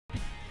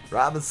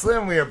Rob and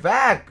Slim, we are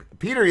back.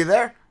 Peter, you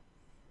there?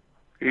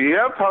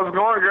 Yep, how's it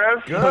going,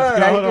 guys? Good. What's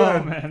How you going on,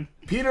 doing? man?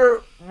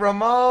 Peter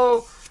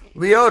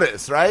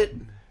Roumeliotis, right?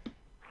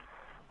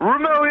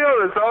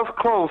 Roumeliotis, that was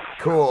close.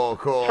 Cool.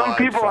 Some I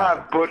people tried.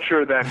 have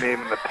butchered that name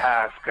in the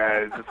past,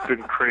 guys. It's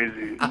been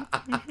crazy.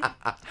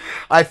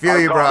 I feel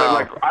you,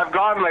 bro. I've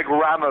gotten like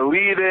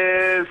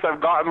Roumeliotis.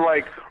 I've gotten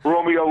like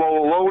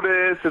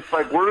Roumeliotis. It's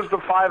like, where's the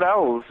 5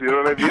 L's? You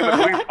know what I mean? Like,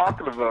 what are you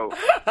talking about?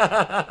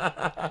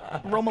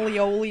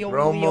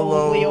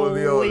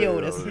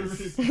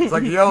 Roumeliotis. It's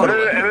like And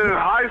Yoda. then in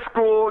high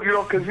school, you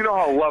know, because you know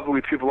how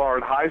lovely people are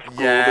in high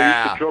school. Yeah. They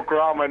used to joke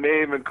around my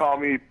name and call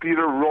me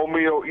Peter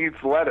Romeo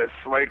Eats Lettuce.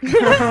 Like,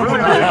 really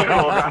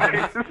original,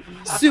 guys.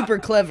 Super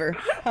clever.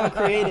 How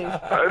creative.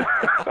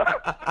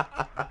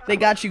 They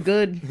got you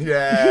good.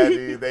 Yeah,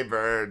 dude, they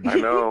burned. I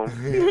know.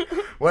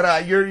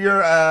 What?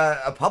 You're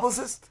a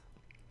publicist?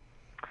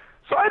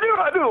 So I do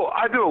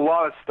a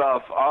lot of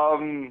stuff.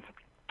 I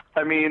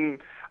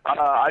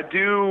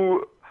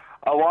do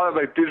a lot of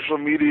like digital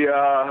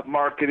media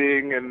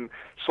marketing and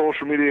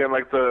social media and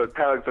like the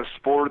kind of like the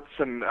sports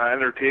and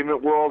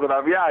entertainment world. And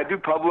I do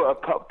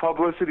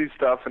publicity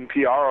stuff and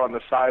PR on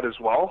the side as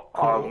well.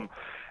 Cool.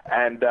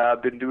 And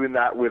been doing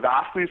that with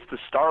athletes to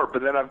start,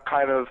 but then I've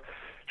kind of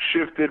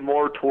shifted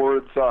more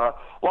towards a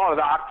lot of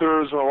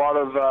actors and a lot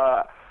of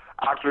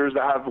actors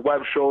that have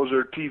web shows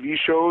or TV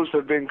shows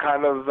have been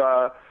kind of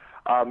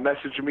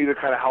messaging me to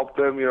kind of help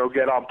them, you know,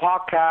 get on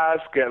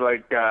podcasts, get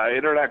like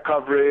internet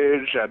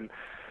coverage. And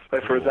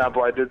like, for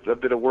example, I did a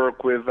bit of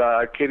work with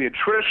Katie and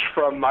Trish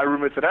from My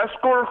Roommates and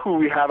Escort, who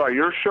we had on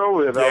your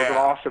show. That was an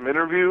awesome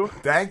interview.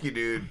 Thank you,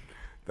 dude.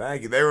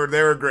 Thank you. They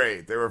were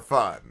great. They were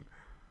fun.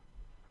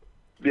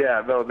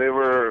 Yeah, no,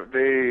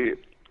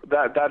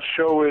 that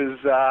show is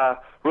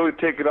really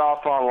taking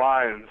off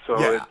online. So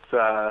it's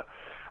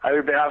I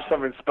think they have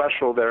something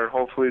special there.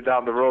 Hopefully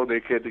down the road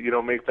they could, you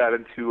know, make that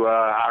into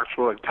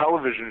actual like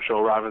television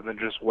show rather than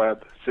just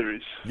web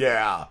series.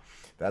 Yeah,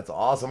 that's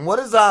awesome. What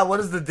is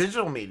the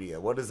digital media?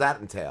 What does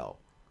that entail?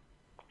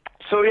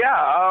 So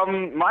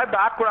my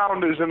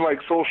background is in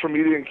like social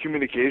media and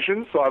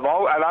communications. So I've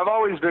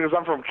always been, because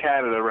I'm from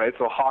Canada, right?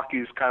 So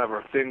hockey's kind of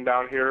our thing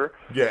down here.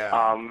 Yeah.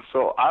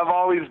 So I've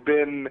always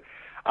been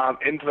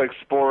into like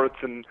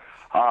sports and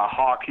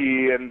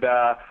hockey, and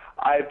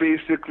I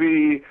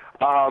basically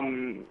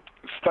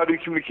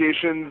studied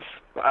communications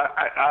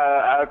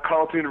at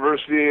Carleton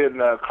University in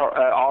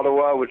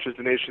Ottawa, which is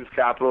the nation's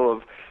capital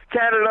of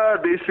Canada.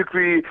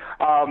 Basically,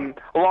 a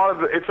lot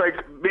of it's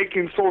like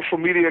making social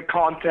media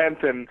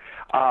content and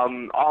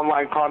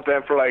online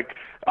content for like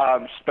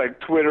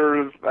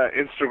Twitter,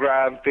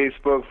 Instagram,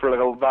 Facebook, for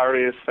like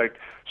various like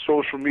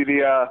social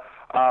media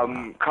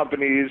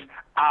companies,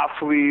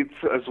 athletes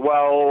as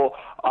well,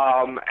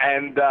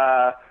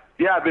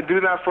 I've been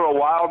doing that for a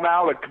while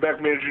now, like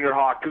Quebec Major Junior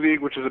Hockey League,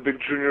 which is a big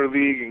junior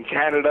league in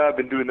Canada. I've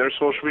been doing their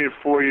social media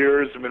for 4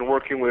 years. I've been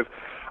working with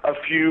a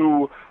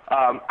few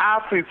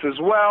athletes as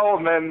well,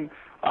 and then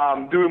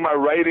doing my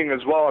writing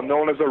as well. I'm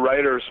known as a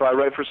writer, so I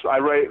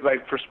write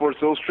like for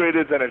Sports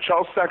Illustrated's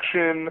NHL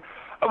section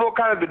about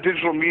kind of the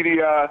digital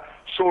media,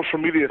 social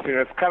media thing.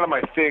 That's kind of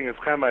my thing. It's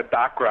kind of my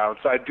background,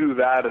 so I do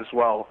that as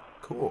well.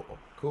 Cool.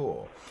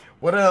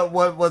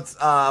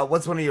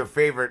 What's one of your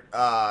favorite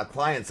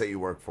clients that you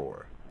work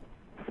for?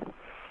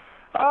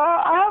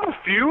 I have a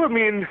few. I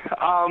mean,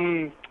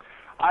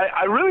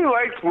 I really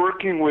liked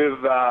working with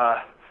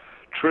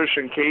Trish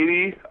and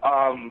Katie.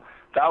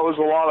 That was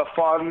a lot of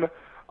fun.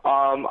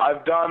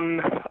 I've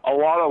done a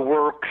lot of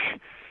work,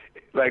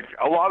 like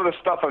a lot of the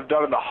stuff I've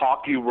done in the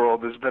hockey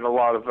world has been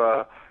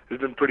has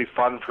been pretty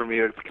fun for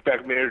me. Like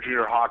Quebec Major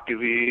Junior Hockey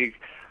League.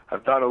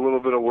 I've done a little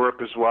bit of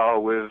work as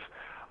well with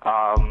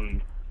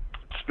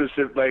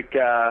specific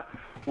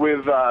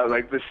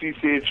like the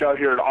CCH out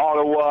here in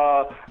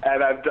Ottawa,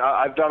 and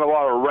I've done a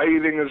lot of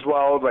writing as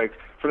well, like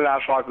for the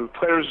National Hockey League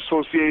Players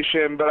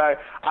Association. But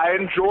I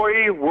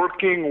enjoy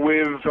working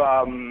with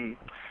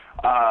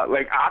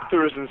like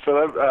actors and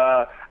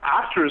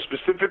actors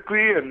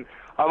specifically, and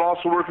I'm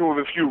also working with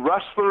a few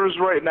wrestlers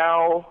right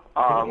now.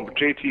 Cool.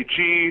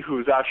 JTG,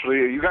 who's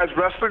actually, you guys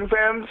wrestling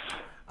fans?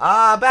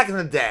 Back in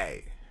the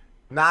day.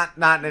 Not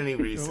any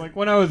reason. So, like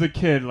when I was a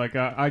kid, like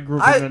I grew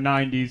up in the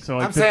 '90s, so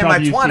like I'm the saying my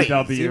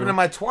WCW. 20s. Even in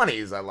my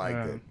 20s, I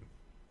liked it.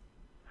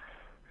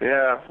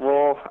 Yeah,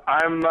 well,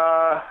 I'm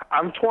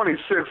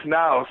 26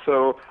 now,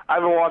 so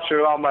I've been watching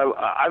it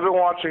I've been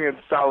watching it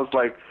since I was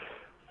like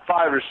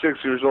 5 or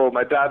 6 years old.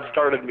 My dad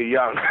started me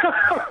young.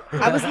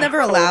 I was never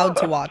allowed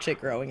to watch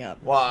it growing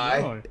up.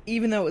 Why? Oh.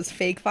 Even though it was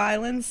fake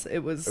violence,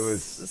 it was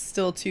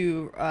still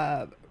too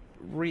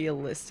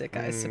realistic,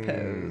 I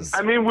suppose.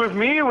 I mean, with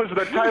me, it was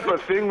the type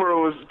of thing where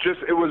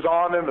it was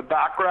on in the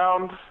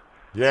background.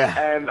 Yeah.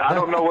 And I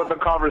don't know what the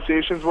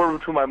conversations were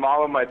between my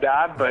mom and my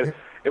dad, but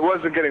it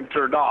wasn't getting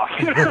turned off.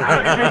 You know what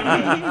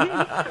I mean?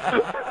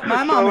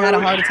 My mom had a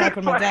heart attack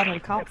when my dad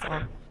had cops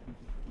on.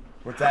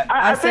 What's that?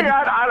 I think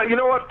you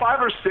know what,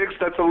 5 or 6,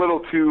 that's a little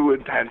too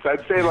intense.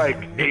 I'd say like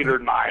 8 or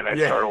 9 I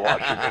started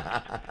watching it.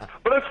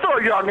 But it's still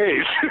a young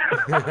age.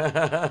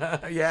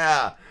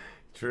 Yeah.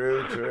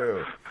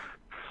 True.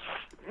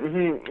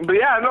 But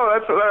yeah, no,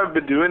 that's what I've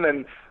been doing.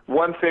 And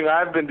one thing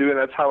I've been doing,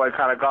 that's how I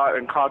kind of got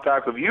in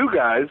contact with you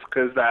guys,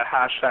 because that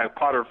hashtag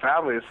Potter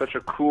Family is such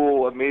a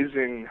cool,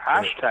 amazing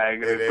hashtag,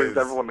 and it brings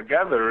everyone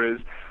together,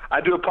 is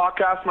I do a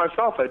podcast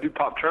myself. I do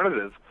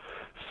Popternative.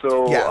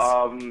 So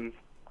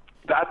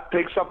that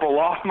takes up a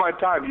lot of my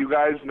time. You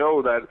guys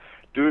know that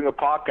doing a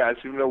podcast,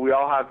 even though we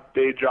all have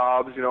day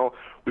jobs,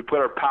 we put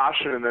our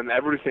passion and then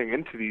everything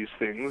into these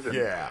things, and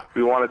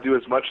we want to do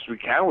as much as we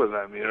can with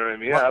them. You know what I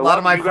mean? A lot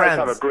of my friends, you guys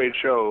have a great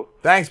show.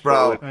 Thanks,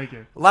 bro. Thank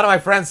you. A lot of my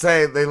friends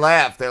say, they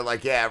laugh. They're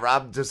like, "Yeah,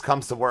 Rob just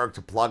comes to work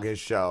to plug his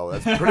show.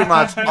 That's pretty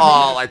much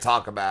all I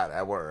talk about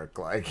at work."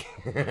 Like,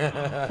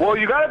 well,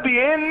 you got to be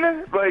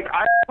in. Like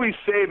I always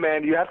say,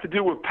 man, you have to do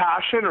it with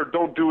passion or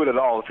don't do it at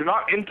all. If you're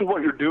not into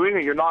what you're doing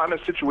and you're not in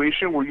a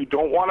situation where you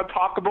don't want to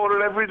talk about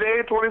it every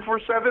day,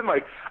 24/7,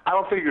 like I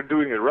don't think you're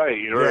doing it right.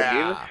 You know what I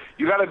mean?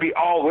 You got to be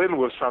all in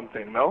with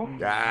something, no?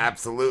 Yeah,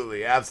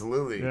 absolutely.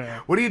 Yeah.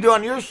 What do you do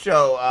on your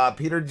show,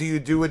 Peter? Do you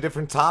do a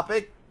different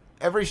topic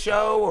every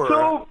show, or?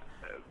 So,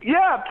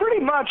 yeah,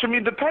 pretty much. I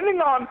mean,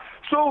 depending on.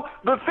 So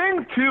the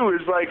thing too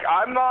is like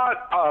I'm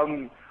not.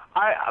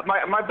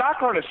 My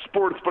background is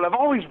sports, but I've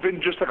always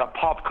been just like a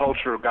pop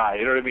culture guy.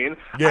 You know what I mean?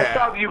 Yeah. I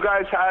thought you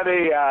guys had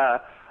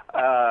a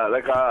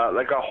like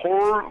a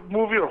horror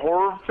movie or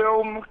horror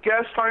film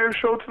guest on your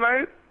show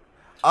tonight.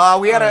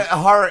 We had a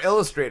horror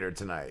illustrator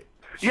tonight.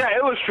 Yeah,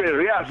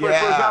 illustrator. Yeah. So, like,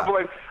 for example,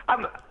 like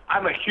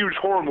I'm a huge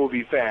horror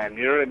movie fan.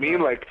 You know what I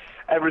mean? Like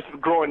ever since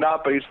growing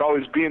up, I used to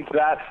always be into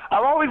that.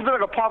 I've always been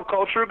like a pop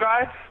culture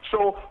guy.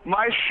 So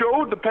my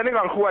show, depending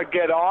on who I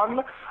get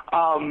on,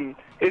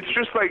 it's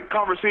just like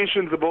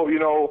conversations about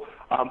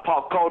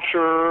pop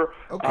culture,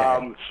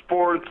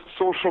 sports,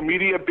 social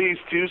media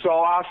based too. So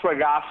I'll ask like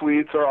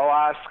athletes or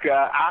I'll ask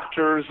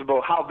actors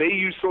about how they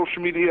use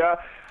social media,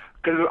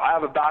 because I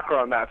have a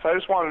background on that. So I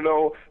just want to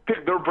know,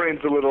 pick their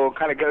brains a little,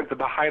 kind of get at the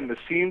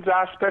behind-the-scenes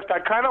aspect. I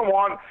kind of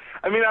want,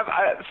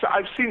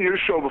 I've seen your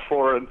show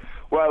before, and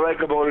what I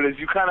like about it is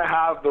you kind of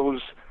have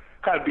those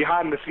kind of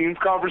behind-the-scenes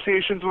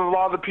conversations with a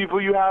lot of the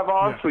people you have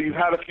on. Yeah. So you've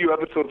had a few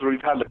episodes where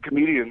you've had the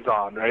comedians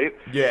on, right?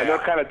 Yeah. And they're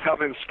kind of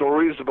telling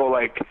stories about,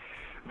 like,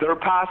 their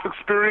past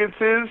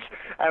experiences,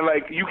 and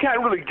like you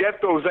can't really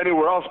get those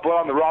anywhere else but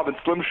on the Rob and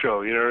Slim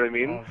show. You know what I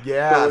mean?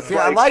 Yeah. So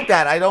I like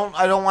that. I don't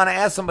want to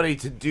ask somebody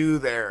to do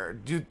their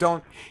I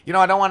don't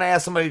want to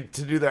ask somebody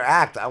to do their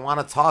act. I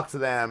want to talk to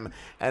them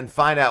and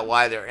find out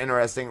why they're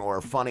interesting or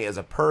funny as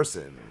a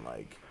person.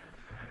 Like,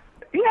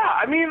 yeah,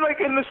 I mean, like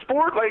in the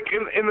sport, like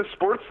in the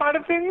sports side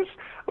of things,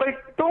 like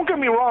don't get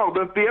me wrong,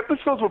 the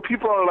episodes where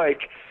people are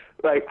like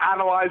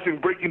analyzing,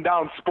 breaking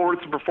down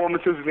sports and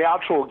performances in the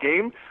actual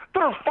game,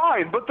 they're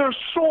fine, but there's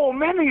so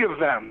many of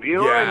them. You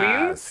know what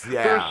I mean?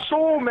 Yeah. There's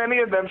so many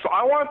of them. So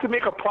I wanted to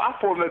make a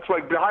platform that's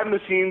like behind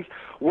the scenes,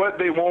 what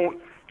they won't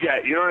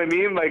get. You know what I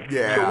mean? Like,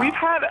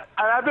 so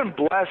I've been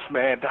blessed,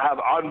 man, to have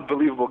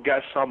unbelievable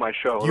guests on my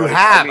show. You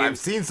have. I've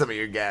seen some of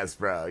your guests,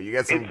 bro. You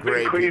got some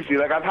great. It's been crazy.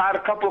 People. Like I've had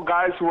a couple of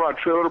guys who were on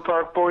Trailer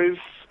Park Boys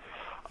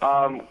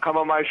come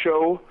on my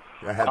show.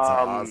 That's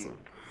awesome.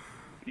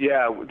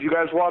 Yeah, do you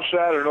guys watch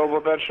that or know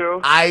about that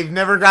show? I've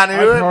never gotten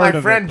into it. My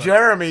friend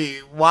Jeremy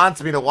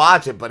wants me to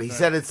watch it, but he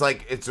said it's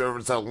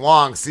a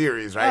long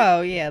series, right?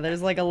 Oh yeah,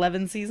 there's like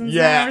 11 seasons.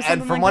 Yeah, now or something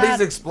and from like what that. he's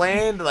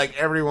explained, like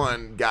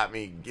everyone got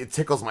me. It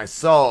tickles my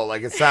soul.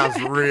 Like it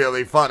sounds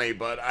really funny,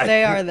 but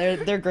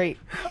they're great.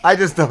 I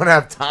just don't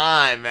have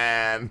time,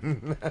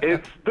 man.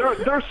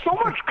 There's so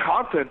much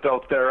content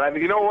out there,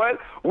 and you know what?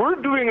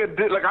 I'm doing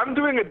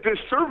a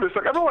disservice.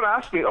 Like everyone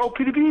asks me, "Oh,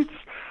 Peter Beats."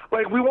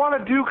 Like, we want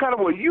to do kind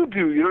of what you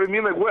do, you know what I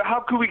mean? Like,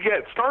 how could we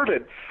get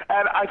started?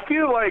 And I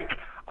feel like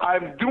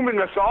I'm dooming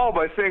us all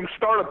by saying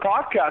start a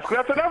podcast.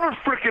 That's another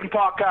freaking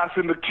podcast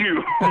in the queue.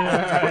 You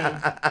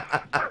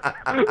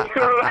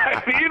know what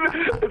I mean?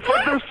 It's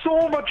like there's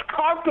so much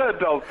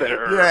content out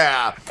there.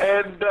 Yeah.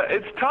 And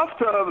it's tough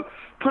to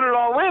put it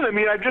all in. I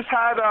mean, I just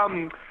had...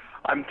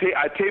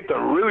 I taped a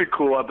really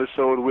cool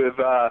episode with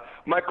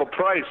Michael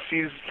Price.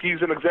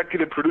 He's an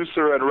executive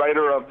producer and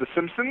writer of The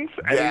Simpsons,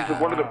 and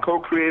he's one of the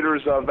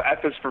co-creators of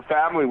F is for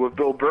Family with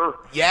Bill Burr.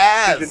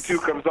 Yes. Season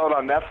 2 comes out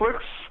on Netflix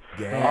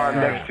on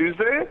next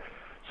Tuesday.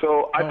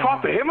 So I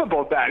talked to him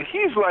about that.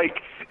 He's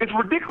like, it's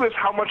ridiculous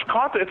how much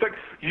content. It's like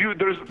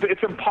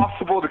it's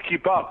impossible to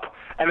keep up,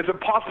 and it's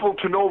impossible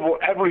to know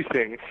about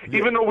everything. Yeah.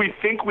 Even though we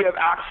think we have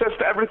access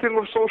to everything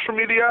with social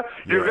media,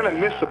 you're gonna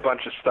miss a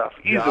bunch of stuff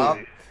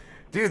easily.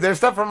 Dude, there's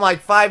stuff from like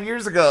 5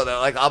 years ago that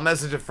like I'll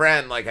message a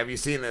friend like, have you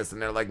seen this?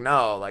 And they're like,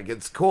 no. Like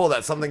it's cool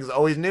that something's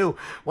always new.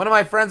 One of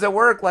my friends at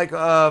work like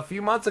a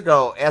few months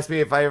ago asked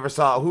me if I ever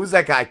saw, who's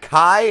that guy?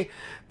 Kai?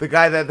 The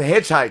guy the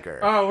hitchhiker.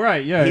 Oh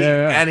right, yeah.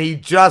 And he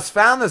just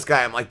found this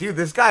guy. I'm like, dude,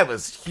 this guy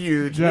was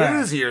huge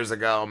news years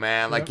ago,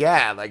 man. Like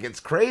like it's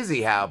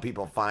crazy how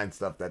people find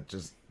stuff that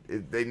just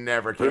they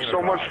never came There's so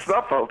across. much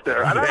stuff out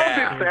there. And I don't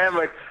understand,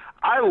 like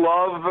I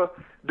love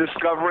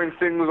discovering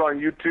things on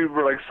YouTube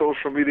or like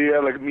social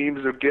media, like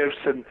memes or GIFs,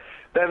 and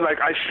then like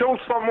I show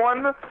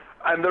someone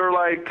and they're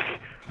like,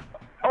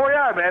 Oh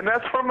yeah, man,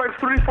 that's from like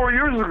 3-4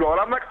 years ago,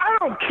 and I'm like, I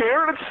don't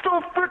care, it's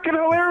still freaking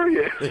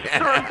hilarious. Yeah. You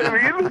know what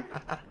I mean?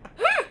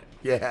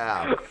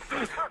 Yeah.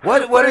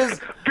 What is?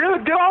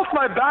 Get off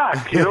my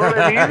back. You know what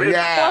I mean? It's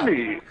Yeah.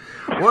 funny.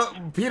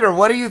 Peter,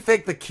 what do you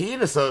think the key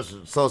to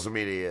social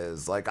media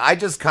is? Like, I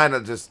just kind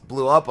of just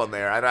blew up on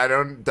there. I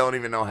don't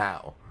even know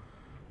how.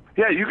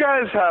 Yeah, you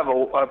guys have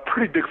a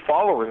pretty big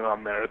following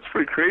on there. It's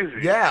pretty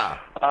crazy. Yeah.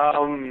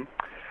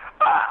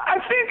 I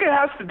think it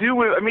has to do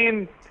with, I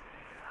mean,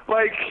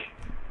 like,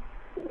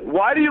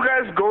 why do you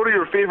guys go to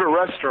your favorite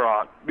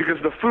restaurant? Because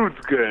the food's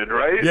good,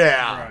 right?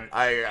 Yeah. Right.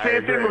 I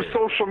Same thing agree. with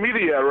social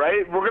media,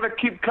 right? We're going to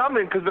keep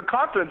coming because the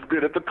content's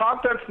good. If the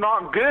content's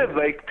not good,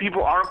 like,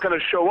 people aren't going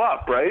to show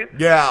up, right?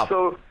 Yeah.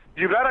 So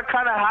you got to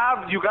kind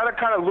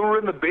of lure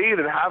in the bait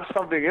and have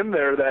something in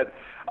there that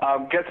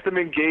gets them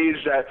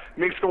engaged, that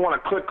makes them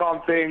want to click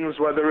on things,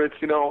 whether it's,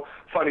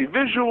 funny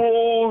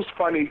visuals,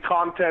 funny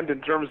content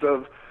in terms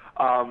of,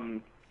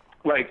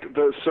 like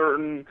the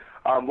certain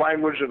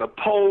language in a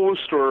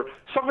post, or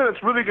something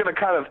that's really going to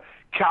kind of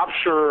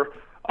capture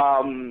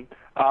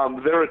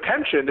their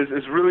attention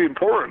is really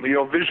important.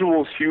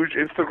 Visuals huge.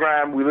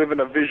 Instagram, we live in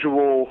a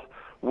visual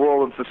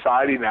world and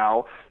society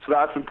now, so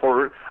that's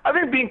important. I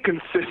think being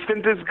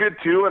consistent is good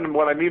too, and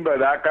what I mean by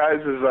that,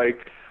 guys, is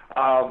like,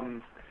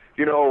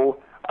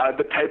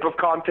 the type of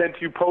content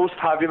you post,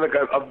 having like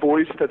a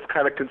voice that's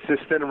kind of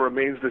consistent and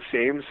remains the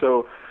same.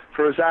 So,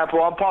 for example,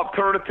 on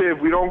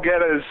Popternative, we don't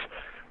get as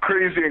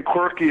crazy and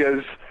quirky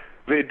as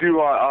they do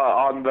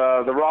on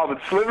the Rob and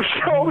Slim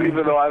show,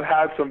 even though I've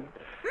had some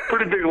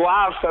pretty big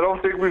laughs. I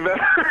don't think we've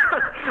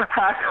ever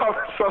had on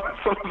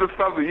some of the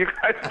stuff that you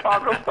guys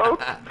talk about.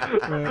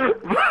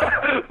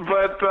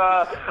 but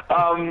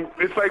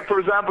it's like, for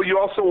example, you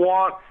also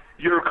want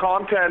your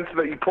content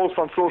that you post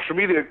on social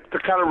media to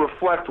kind of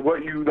reflect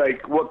what you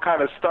like, what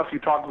kind of stuff you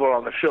talk about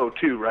on the show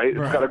too, right?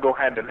 It's got to go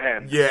hand in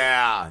hand.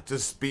 Yeah,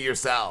 just be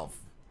yourself.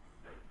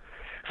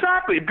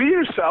 Exactly, be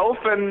yourself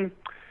and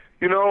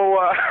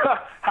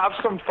have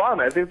some fun.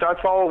 I think that's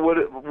all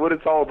what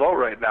it's all about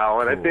right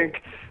now. And I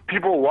think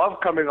people love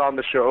coming on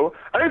the show.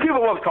 I think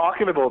people love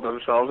talking about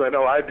themselves. I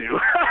know I do.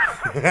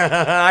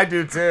 I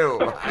do too.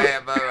 I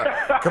am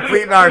a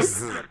complete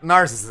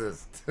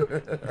narcissist.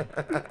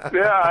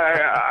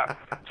 Yeah,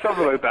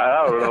 something like that.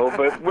 I don't know,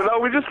 but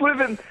we just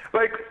live in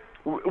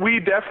we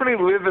definitely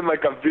live in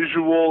like a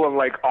visual and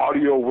like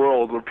audio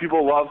world where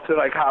people love to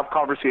like have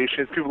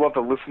conversations, people love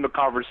to listen to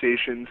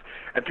conversations,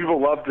 and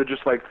people love to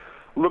just like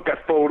look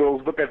at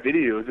photos, look at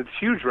videos. It's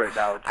huge right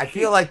now. I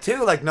feel like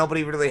too, like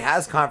nobody really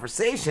has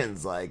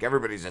conversations. Like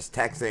everybody's just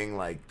texting.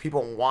 Like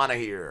people want to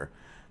hear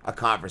a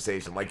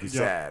conversation, like you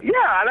said.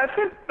 Yeah, and I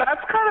think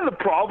that's kind of the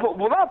problem.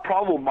 Well, not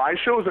problem. My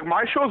show is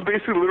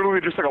basically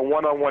literally just like a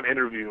one-on-one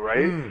interview, right?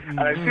 And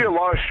I see a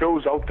lot of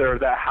shows out there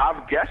that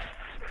have guests,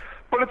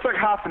 but it's like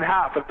half and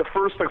half. Like the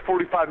first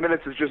 45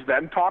 minutes is just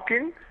them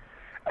talking,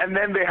 and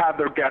then they have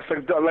their guests,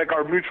 like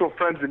our mutual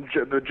friends in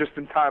the Just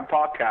in Time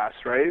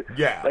podcast, right?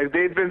 Yeah. Like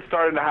they've been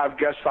starting to have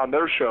guests on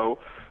their show,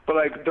 but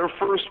like their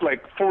first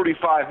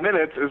 45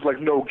 minutes is like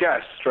no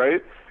guests,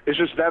 right? It's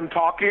just them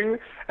talking,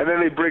 and then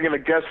they bring in a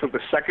guest for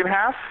the second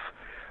half.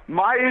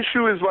 My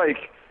issue is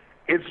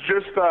it's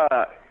just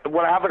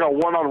when I have like a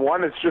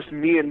one-on-one, it's just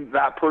me and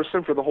that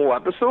person for the whole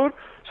episode.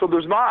 So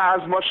there's not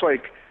as much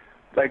like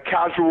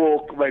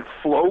casual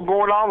flow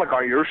going on like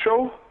on your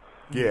show.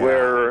 Yeah.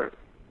 Where,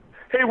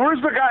 hey,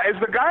 where's the guy? Is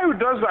the guy who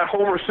does that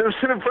Homer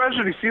Simpson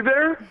impression? Is he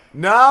there?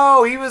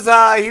 No, he was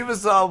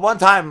one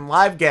time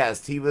live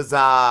guest. He was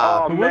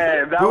Oh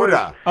man, that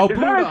Buddha. was. Oh, Is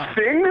Buddha. that a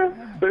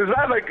thing? Is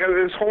that like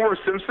his Homer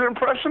Simpson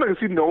impression? Like, is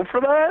he known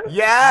for that?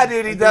 Yeah,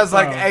 dude, he does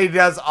so. he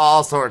does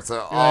all sorts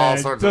of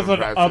Does of an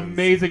impressions.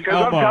 amazing Because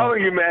I'm Elmo.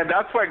 telling you, man,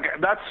 that's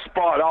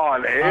spot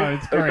on, eh? Oh,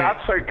 it's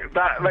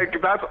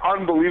great. That's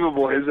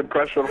unbelievable. His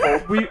impression of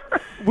Homer.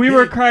 We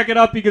were cracking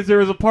up because there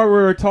was a part where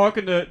we were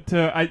talking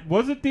to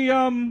was it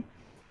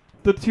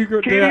the two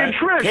girls? Katie and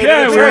Trish. Katie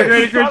Yeah, and we were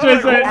Trish. Katie and Sounded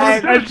Trish, like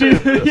Homer and she,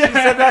 Simpson. He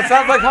said that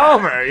sounds like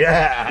Homer.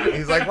 Yeah,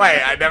 he's like,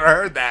 wait, I never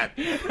heard that.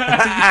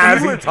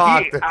 As he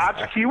talked.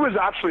 He was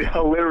actually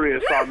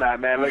hilarious on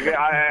that, man. Like, was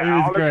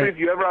honestly, great. if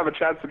you ever have a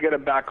chance to get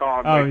him back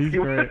on, Oh, like, he's he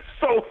was great.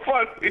 so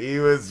funny. He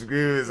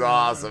was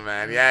awesome,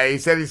 man. Yeah, he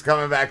said he's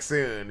coming back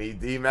soon. He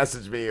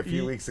messaged me a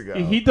few weeks ago.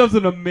 He does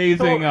an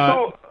amazing.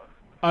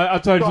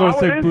 I'm sorry, I just So want how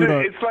to it say is, Buddha.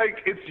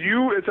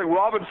 it's like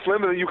Rob and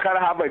Slim, and then you kind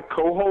of have like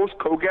co-hosts,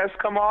 co-guests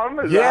come on.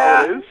 Is that Yeah,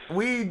 how it is?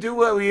 we do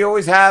what we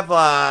always have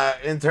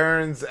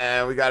interns,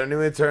 and we got a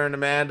new intern,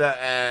 Amanda,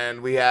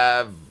 and we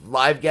have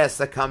live guests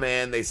that come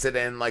in. They sit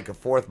in like a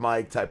fourth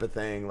mic type of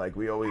thing. Like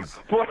we always.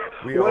 What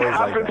always like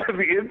happened that. to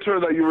the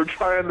intern that you were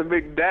trying to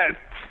make dead?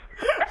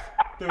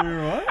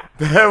 What?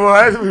 That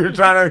was we were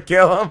trying to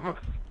kill him.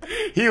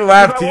 He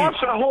left. I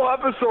watched that whole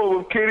episode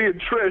with Katie and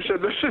Trish,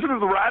 and there's just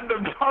this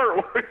random part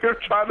where you're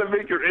trying to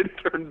make your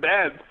intern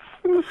dance.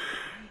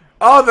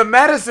 Oh, the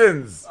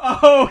medicines.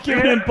 Oh,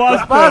 giving him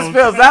bus Bus pills.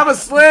 pills. That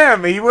was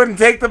Slim. He wouldn't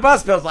take the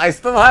bus pills. I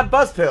still have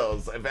bus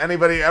pills. If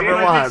anybody ever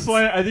wants.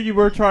 I think you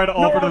were trying to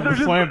offer them the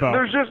slam belt.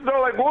 There's just no,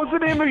 like, what was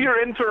the name of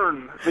your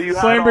intern that you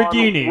had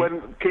Slamborghini. on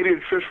when Katie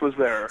and Trish was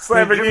there?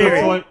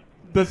 Slamborghini.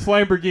 The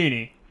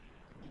Slamborghini.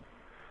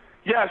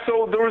 Yeah,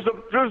 so there was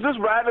this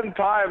random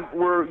time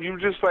where you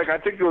just, like, I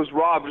think it was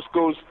Rob, just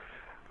goes,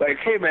 like,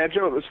 hey, man,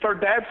 Joe, let's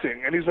start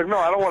dancing. And he's like, no,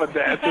 I don't want to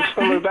dance. Or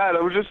something like that.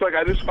 It was just like,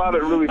 I just found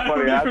it really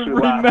funny. I actually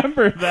laughed.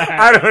 Remember that.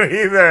 I don't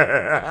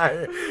either.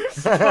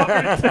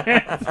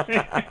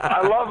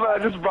 I love that I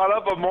just brought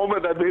up a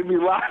moment that made me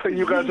laugh, and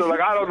you guys are like,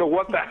 I don't know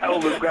what the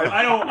hell this guy's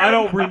I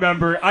don't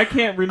remember. I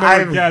can't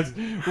remember guests.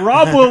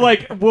 Rob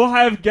will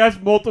have guests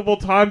multiple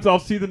times. I'll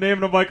see the name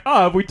and I'm like,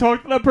 have we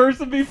talked to that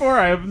person before?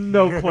 I have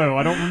no clue.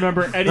 I don't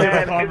remember any of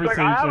the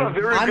conversation. Like, I have a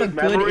very I'm good a good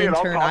memory,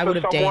 intern. and I'll I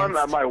would talk have to someone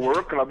danced. at my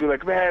work, and I'll be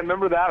like, man,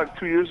 remember that? Like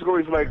 2 years ago,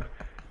 he's like,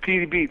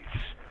 Petey Beats.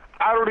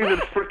 I don't even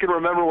freaking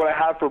remember what I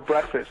had for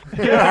breakfast.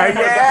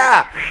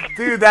 Yeah,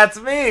 dude, that's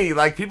me.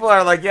 Like, people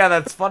are like, yeah,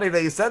 that's funny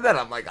that you said that.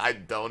 I'm like, I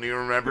don't even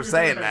remember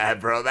saying that,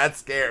 bro. That's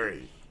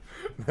scary.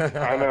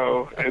 I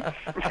know.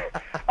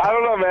 I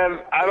don't know,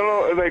 man. I don't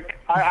know. Like,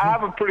 I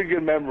have a pretty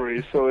good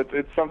memory, so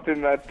it's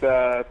something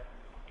that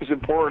is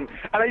important.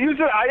 And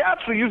I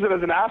actually use it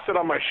as an asset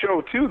on my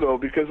show too, though,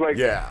 because like,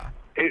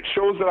 it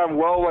shows that I'm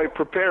well like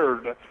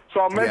prepared.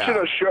 So I'll mention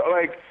a show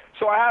like,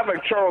 so I have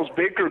like Charles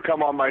Baker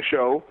come on my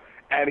show,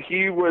 and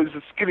he was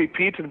Skinny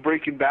Pete in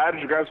Breaking Bad.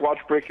 Did you guys watch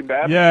Breaking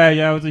Bad? Yeah,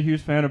 I was a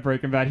huge fan of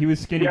Breaking Bad. He was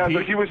Skinny Pete. Yeah,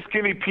 but he was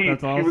Skinny Pete.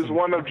 That's awesome. He was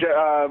one of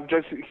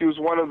Jesse. He was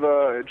one of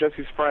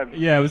Jesse's friends.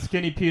 Yeah, it was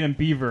Skinny Pete and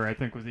Beaver, I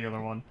think was the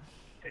other one.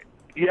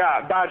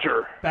 Yeah,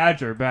 Badger.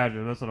 Badger,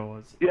 that's what it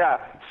was. Yeah,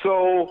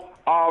 so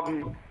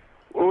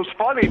it was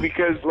funny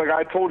because, like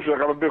I told you,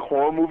 like I'm a big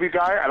horror movie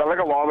guy, and I like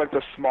a lot of like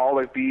the small,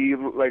 like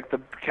the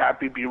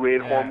campy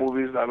B-rated horror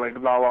movies that like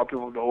not a lot of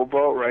people know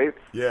about, right?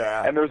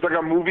 Yeah. And there's like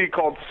a movie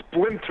called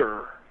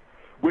Splinter,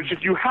 which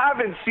if you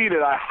haven't seen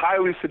it, I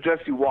highly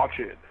suggest you watch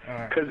it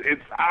because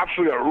it's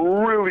actually a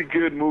really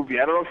good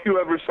movie. I don't know if you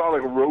ever saw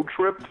like Road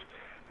Trip.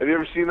 Have you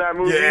ever seen that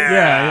movie?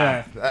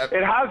 Yeah.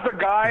 It has the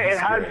guy. It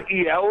has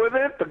EL in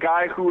it. The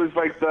guy who is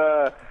like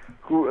the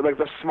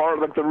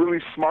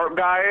really smart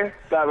guy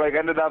that like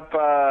ended up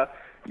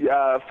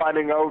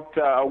finding out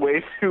a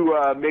way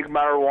to make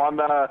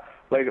marijuana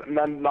like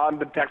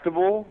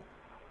non-detectable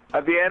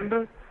at the end.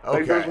 Okay.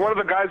 Like there's one of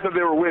the guys that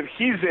they were with.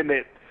 He's in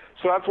it.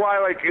 So that's why,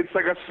 like, it's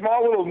like a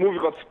small little movie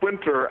called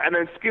Splinter, and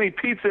then Skinny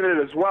Pete's in it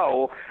as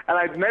well. And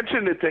I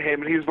mentioned it to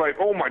him, and he's like,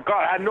 "Oh my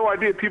god, I had no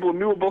idea people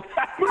knew about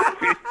that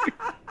movie."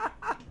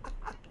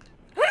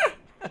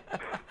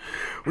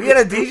 We had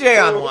a DJ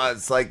on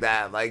once like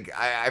that. Like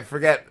I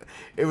forget.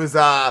 It was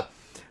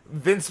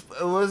Vince.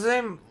 What was his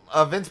name?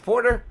 Vince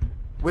Porter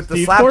with the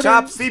Steve slap Porter?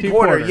 chop. Steve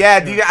Porter.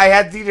 Yeah. DJ, I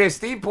had DJ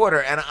Steve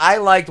Porter, and I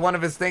liked one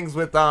of his things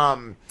with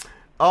oh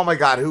my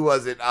god, who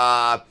was it?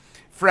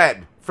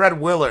 Fred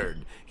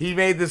Willard. He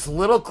made this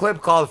little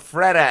clip called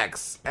Fred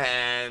X,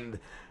 and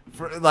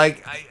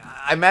like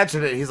I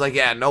mentioned it. He's like,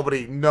 yeah,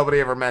 nobody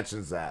ever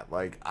mentions that.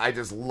 Like I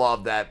just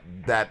love that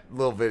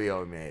little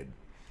video he made.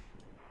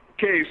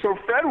 Okay, so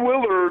Fred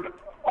Willard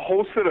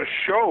hosted a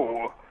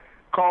show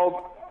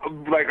called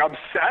like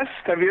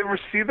Obsessed. Have you ever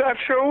seen that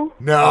show?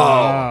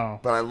 No,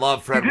 but I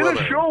love Fred Willard. He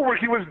did a show where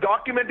he was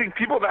documenting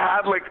people that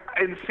had like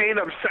insane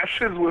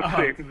obsessions with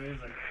things.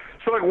 Amazing.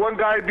 So, like, one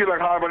guy would be like,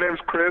 hi, my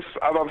name's Chris.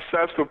 I'm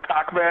obsessed with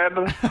Pac-Man.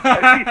 And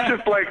he's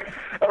just like,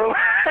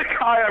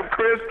 hi, I'm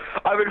Chris.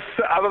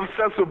 I'm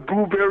obsessed with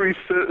blueberry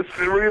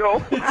cereal.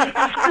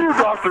 Screw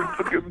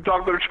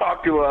Dr.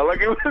 Chocula. Like,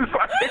 it was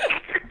like,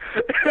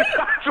 it's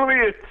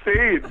actually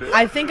insane.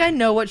 I think I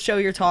know what show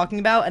you're talking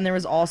about, and there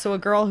was also a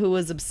girl who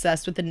was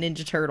obsessed with the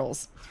Ninja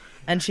Turtles.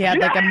 And she had,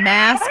 like, a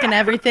mask and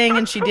everything,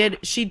 and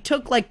she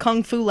took, like,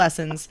 kung fu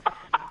lessons.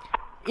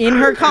 In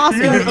her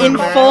costume, in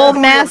full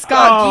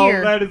mascot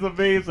gear. That is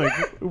amazing.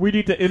 We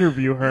need to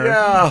interview her.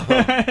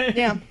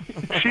 Yeah.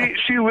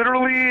 She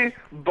literally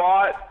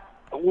bought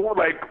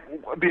like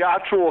the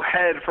actual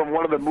head from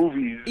one of the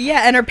movies.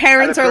 Yeah, and her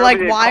parents are like,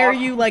 "Why are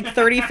you like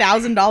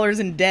 $30,000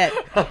 in debt?"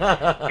 It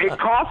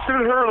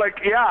costed her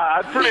like,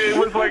 it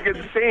was like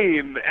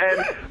insane.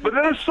 But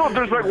then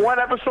there's like one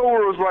episode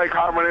where it was like,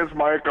 "Hi, my name's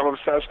Mike. I'm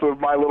obsessed with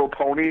My Little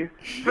Pony."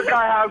 The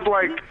guy has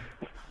like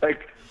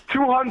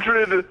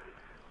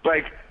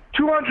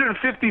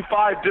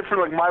 255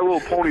 different like My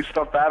Little Pony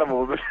stuffed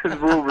animals in his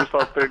room or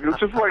something. It's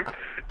just like,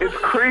 it's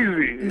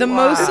crazy. The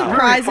most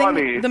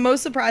surprising, the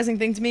most surprising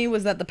thing to me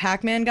was that the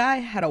Pac-Man guy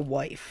had a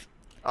wife.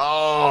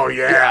 Oh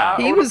yeah,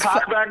 he was the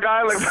Pac-Man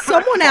guy. Like,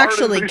 someone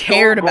actually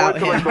cared about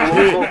him.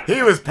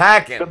 He was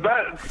packing. The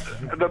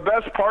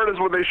best part is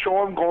when they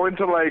show him going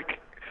to like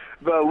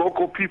the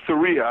local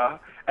pizzeria,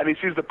 and he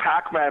sees the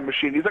Pac-Man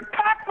machine. He's like,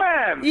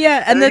 Pac-Man!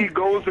 Yeah, and then he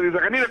goes and he's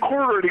like, I need a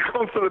quarter. And he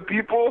goes to the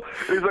people,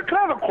 and he's like, can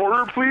I have a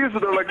quarter, please?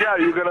 And they're like, yeah,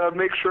 you're going to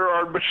make sure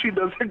our machine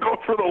doesn't go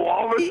for the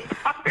wall this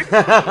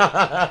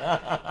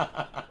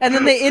time. And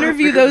then they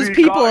interview Because those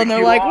people, and he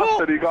they're like, lost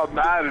well... and he got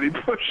mad, and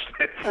he pushed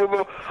it for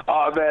the...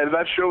 Oh, man,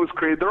 that show is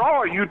crazy. They're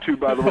all on YouTube,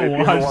 by the way, if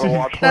you don't want to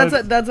watch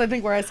them. That's I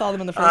think, where I saw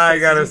them in the first I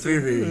place. gotta see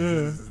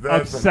these.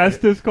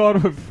 Obsessed is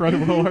called with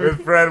Fred Willard.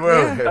 With Fred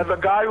Willard. And the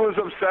guy was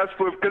obsessed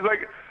with... Because,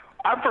 like,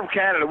 I'm from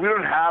Canada. We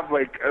don't have,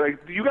 like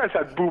you guys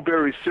had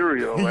blueberry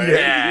cereal, right?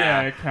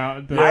 Yeah, I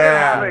count. don't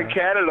have it in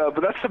Canada, but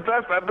that's the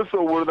best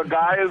episode where the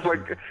guy is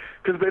like,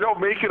 because they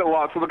don't make it a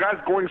lot, so the guy's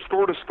going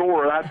store to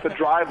store and has to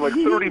drive like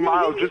 30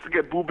 miles just to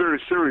get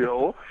blueberry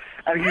cereal,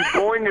 and he's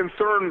going in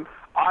certain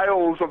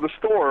aisles of the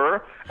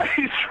store, and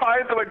he's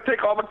trying to like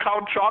take all the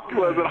Count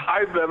Choculates and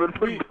hide them and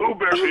put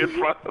blueberry in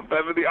front of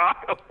them in the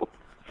aisle.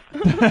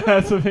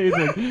 That's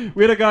amazing.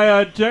 We had a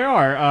guy,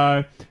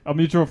 JR, a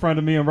mutual friend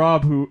of me and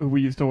Rob, who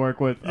we used to work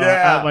with,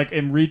 like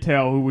in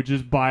retail, who would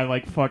just buy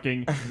like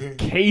fucking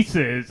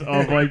cases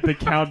of like the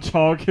Count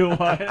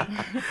Chocolate.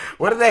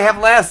 What did they have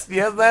last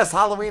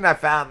Halloween? I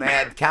found they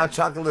had Count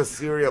Chocolate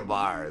cereal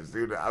bars,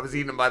 dude. I was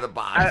eating them by the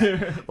box,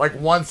 like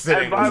one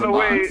sitting. And by the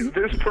way,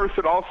 this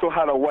person also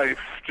had a wife.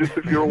 Just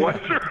if you're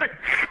wondering,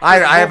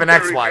 I have an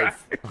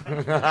ex-wife.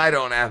 I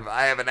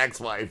have an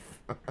ex-wife.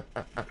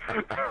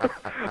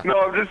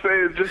 No, I'm just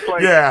saying, just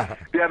like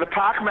the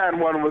Pac-Man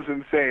one was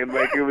insane.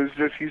 Like it was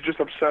just he's just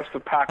obsessed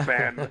with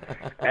Pac-Man,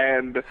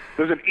 and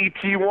there's an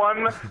ET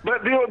one,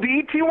 but the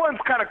ET one's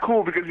kind of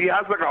cool because he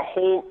has like a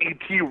whole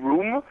ET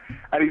room,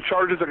 and he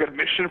charges like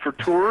admission for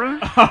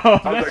tours. Oh,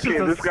 I was like, hey,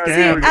 this guy's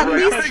scam. At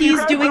least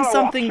he's doing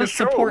something to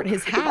support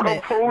his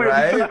habit.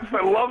 Right?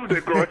 I loved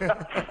it growing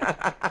up.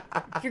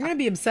 If you're gonna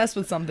be obsessed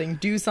with something,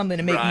 do something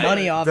to make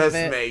money off of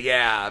it.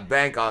 Yeah,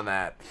 bank on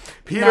that.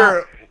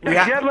 Peter, he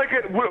had like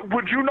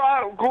would you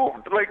not go,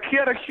 like he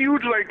had a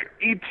huge like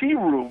ET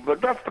room,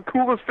 like that's the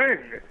coolest thing.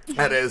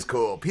 That is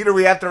cool. Peter,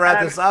 we have to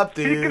wrap this up,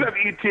 dude. Speaking of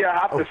ET, I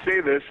have to say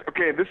this.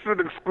 Okay, this is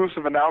an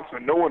exclusive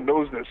announcement. No one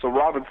knows this, so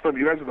Rob and Slim,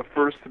 you guys are the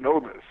first to know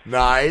this.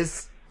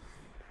 Nice.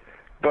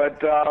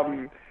 But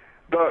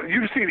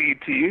you've seen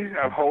ET,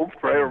 I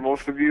hope, right? Or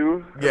most of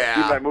you have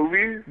seen that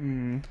movie.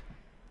 Mm.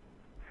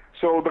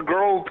 So the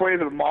girl who plays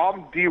the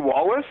mom, Dee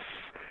Wallace,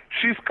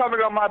 she's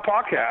coming on my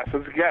podcast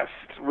as a guest,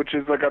 which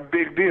is like a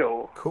big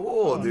deal.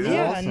 Cool, dude.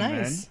 Yeah, awesome,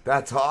 nice. man.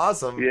 That's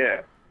awesome.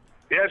 Yeah.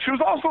 Yeah, she was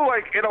also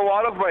like in a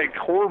lot of like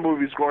horror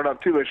movies growing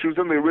up too. Like she was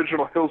in the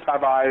original Hills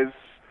Have Eyes.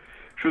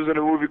 She was in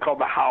a movie called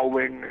The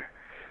Howling.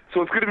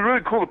 So it's going to be really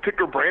cool to pick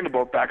her brain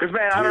about that. Because,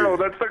 man, I don't know,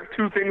 that's like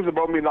two things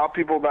about me not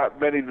people that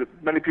many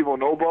people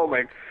know about.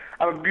 Like,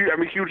 I'm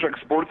a huge like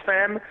sports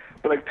fan,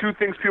 but like two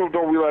things people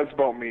don't realize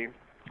about me.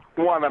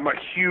 One, I'm a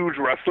huge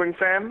wrestling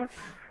fan.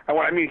 And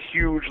when I mean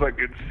huge, like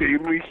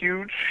insanely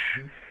huge.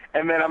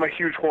 And then I'm a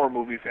huge horror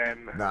movie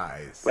fan.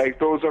 Nice. Like,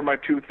 those are my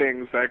two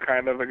things that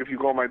kind of, like, if you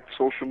go on my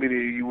social media,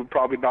 you would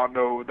probably not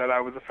know that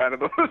I was a fan of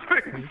those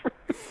things.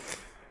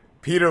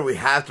 Peter, we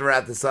have to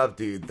wrap this up,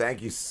 dude.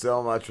 Thank you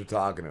so much for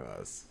talking to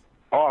us.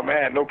 Oh,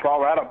 man, no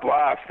problem. I had a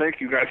blast.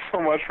 Thank you guys so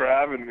much for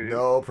having me.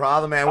 No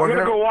problem, man. I'm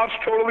gonna go watch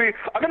Totally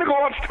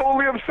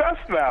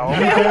Obsessed now. I'm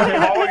gonna watch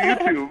it all on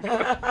YouTube.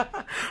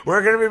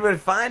 We're gonna be able to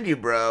find you,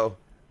 bro.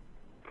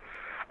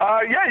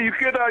 Yeah, you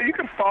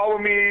can follow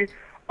me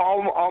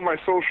on my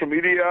social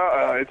media.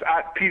 It's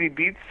at PD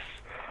Beats,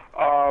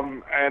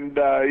 and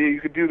yeah,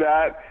 you could do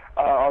that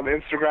on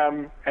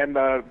Instagram and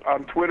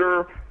on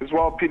Twitter as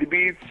well. PD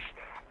Beats.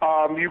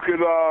 You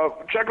could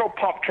check out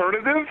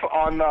Popternative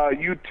on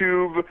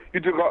YouTube,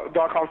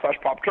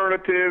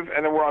 youtube.com/Popternative,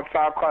 and then we're on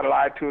SoundCloud and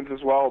iTunes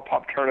as well,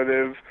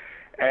 Popternative,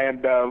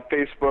 and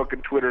Facebook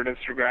and Twitter and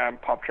Instagram,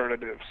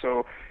 Popternative.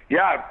 So,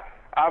 yeah,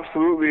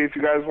 absolutely. If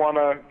you guys want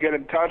to get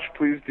in touch,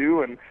 please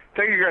do. And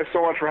thank you guys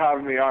so much for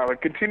having me on.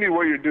 Like, continue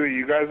what you're doing.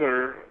 You guys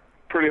are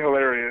pretty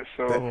hilarious.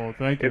 So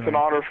thank you, it's an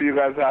honor for you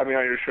guys to have me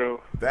on your show.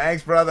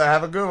 Thanks, brother.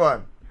 Have a good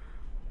one.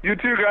 You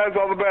too, guys.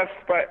 All the best.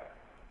 Bye.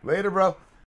 Later, bro.